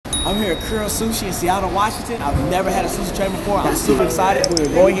I'm here at Kura Sushi in Seattle, Washington. I've never had a sushi tray before. I'm super excited. We're going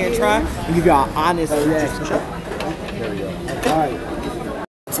to go in here and try and give you our honest reaction. There we go. Alright.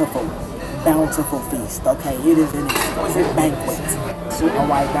 Bountiful feast, okay? It is an exquisite banquet.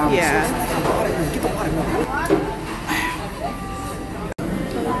 Alright, down yeah. Get the watermelon.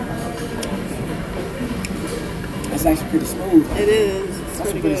 It's actually pretty smooth. It is. It's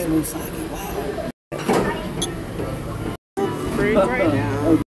pretty good. Smooth sake. Wow. Free right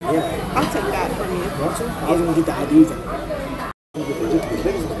now. Yeah. I'll take that from you. I was gonna get the IDs out.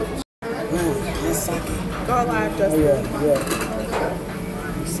 That's sake. Go live, Justin. Oh yeah.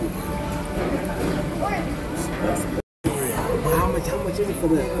 How much is it for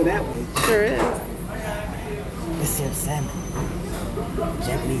that one? Sure is. This is salmon.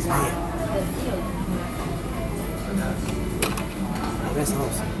 Japanese mayo. Oh, that's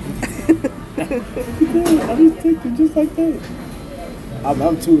awesome. I'm just taking just like that.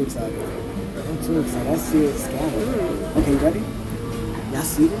 I'm too excited. That's serious scandal. Okay, you ready? Y'all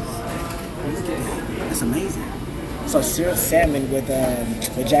see this? Look at that. That's amazing. So seared salmon with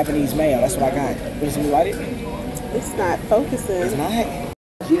Japanese mayo. That's what I got. What is it like it? It's not focusing. It's not?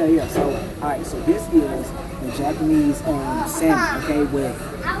 Yeah. So, alright, so this is the Japanese salmon, okay, with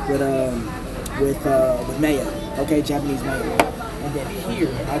mayo. Okay, Japanese mayo. And then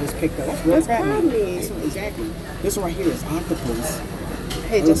here, I just picked up. That's real crab meat. Exactly. This one right here is octopus.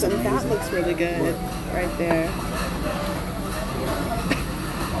 Hey, Justin, that looks really good right there.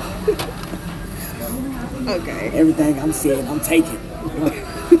 Okay. Everything I'm seeing, I'm taking.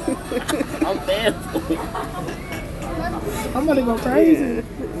 I'm there for it. I'm about to go crazy.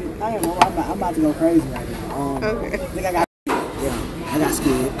 Yeah. I'm about to go crazy right now. Okay. I think I got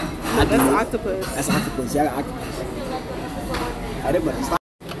squid. That's octopus. That's octopus. Yeah, I got octopus.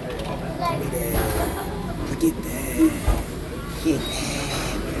 Look at that.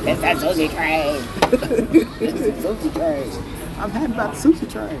 That's that sushi train. Sushi train. I'm happy about the sushi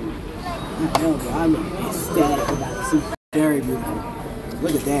train. I'm ecstatic about the sushi. Very beautiful.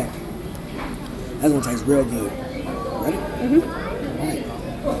 Look at that. That's gonna taste real good. Ready? Mm-hmm.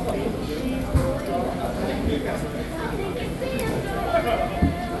 All right.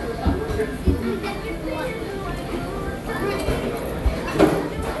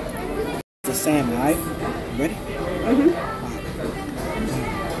 The salmon, all right? Ready? Mm-hmm.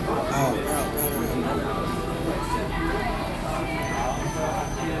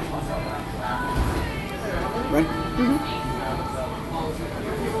 Ready? Mm-hmm.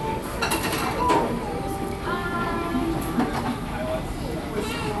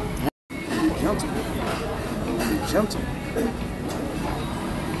 Gentle.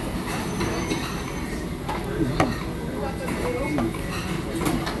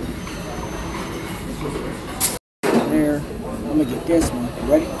 There. I'm gonna get this one.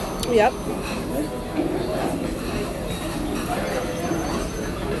 Ready? Yep. Ready?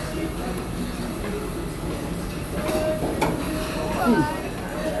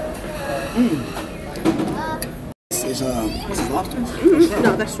 This is what's this, lobster? Mm-hmm.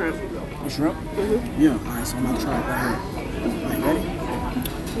 No, that's shrimp. It's shrimp? Mm-hmm. Yeah. Alright, so I'm gonna try it right here. Alright, ready?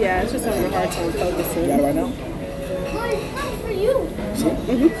 Yeah, it's just having a hard time focusing. You got it right now? It's for you. See it?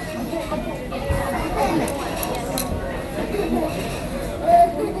 Mm-hmm.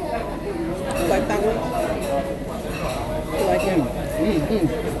 You like that one? You like it? Mm-hmm.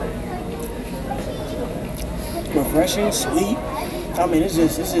 Refreshing, sweet. I mean, it's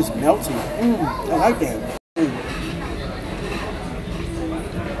just melty. I like that.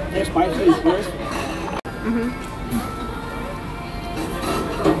 It's spicy, it's good.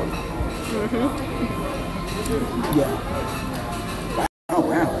 Yeah. Oh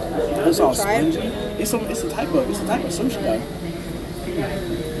wow. It's all spongy. It's a type of sushi though.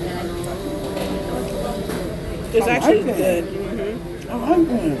 It's actually like good. I like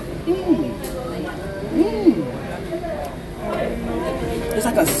that. It's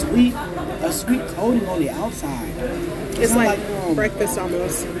like a sweet coating on the outside. It's like breakfast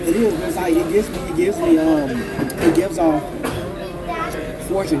almost. It is. It's like it gives off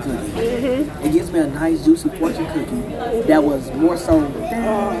fortune cookie. It gives me a nice juicy fortune cookie that was more so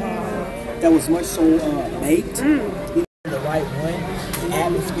baked. The right one, the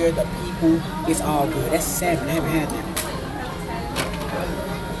atmosphere, the people, it's all good. That's salmon. I haven't had that.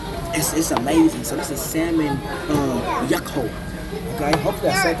 It's amazing. So this is salmon yakko. Okay, hopefully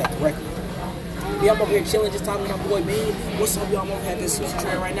I said that correctly. Yeah, I'm over here chilling, just talking to my boy Bean. What's up, y'all? I'm over here at this sushi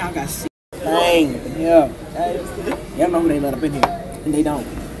train right now. I got dang, yeah. Y'all know who they let up in here, and they don't.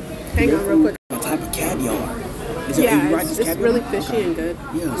 Hang on real quick. What type of caviar? It's really fishy and good.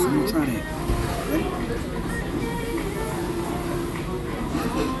 Yeah, so I'm gonna try that. Ready?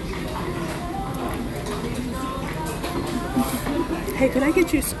 Hey, can I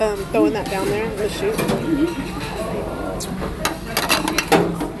get you throwing that down there in the chute? That's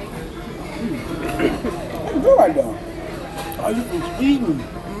good right there. Oh, you from Sweden.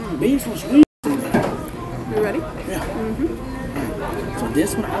 Beans from Sweden. You ready? Yeah. Right. So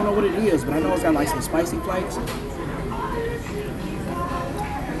this one, I don't know what it is, but I know it's got like some spicy flakes.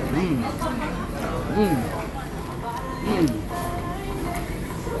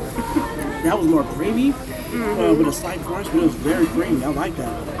 That was more creamy with a slight crunch, but it was very creamy. I like that.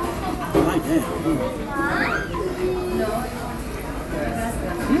 I like that.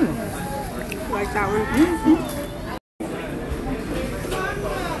 Like that one?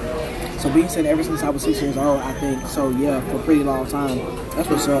 So Bean said ever since I was 6 years old, I think, so yeah, for a pretty long time. That's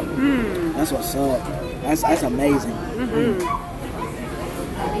what's up. That's what's up. That's amazing.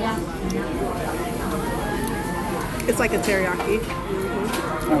 It's like a teriyaki.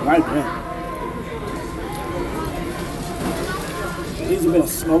 I like that. There's a bit of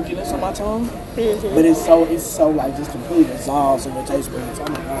smokiness on my tongue, but it's so like just completely dissolves in your taste buds. Oh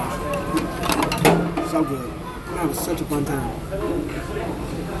my gosh, so good. That was such a fun time.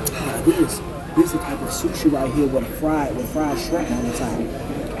 This is the type of sushi right here with fried shrimp on the top.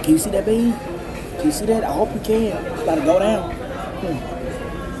 Can you see that, Bean? Can you see that? I hope you can. It's about to go down.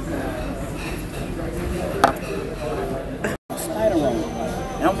 Spider roll.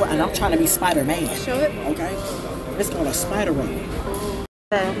 And I'm trying to be Spider-Man. Show it. Okay? It's called a spider roll.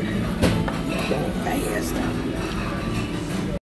 Fast.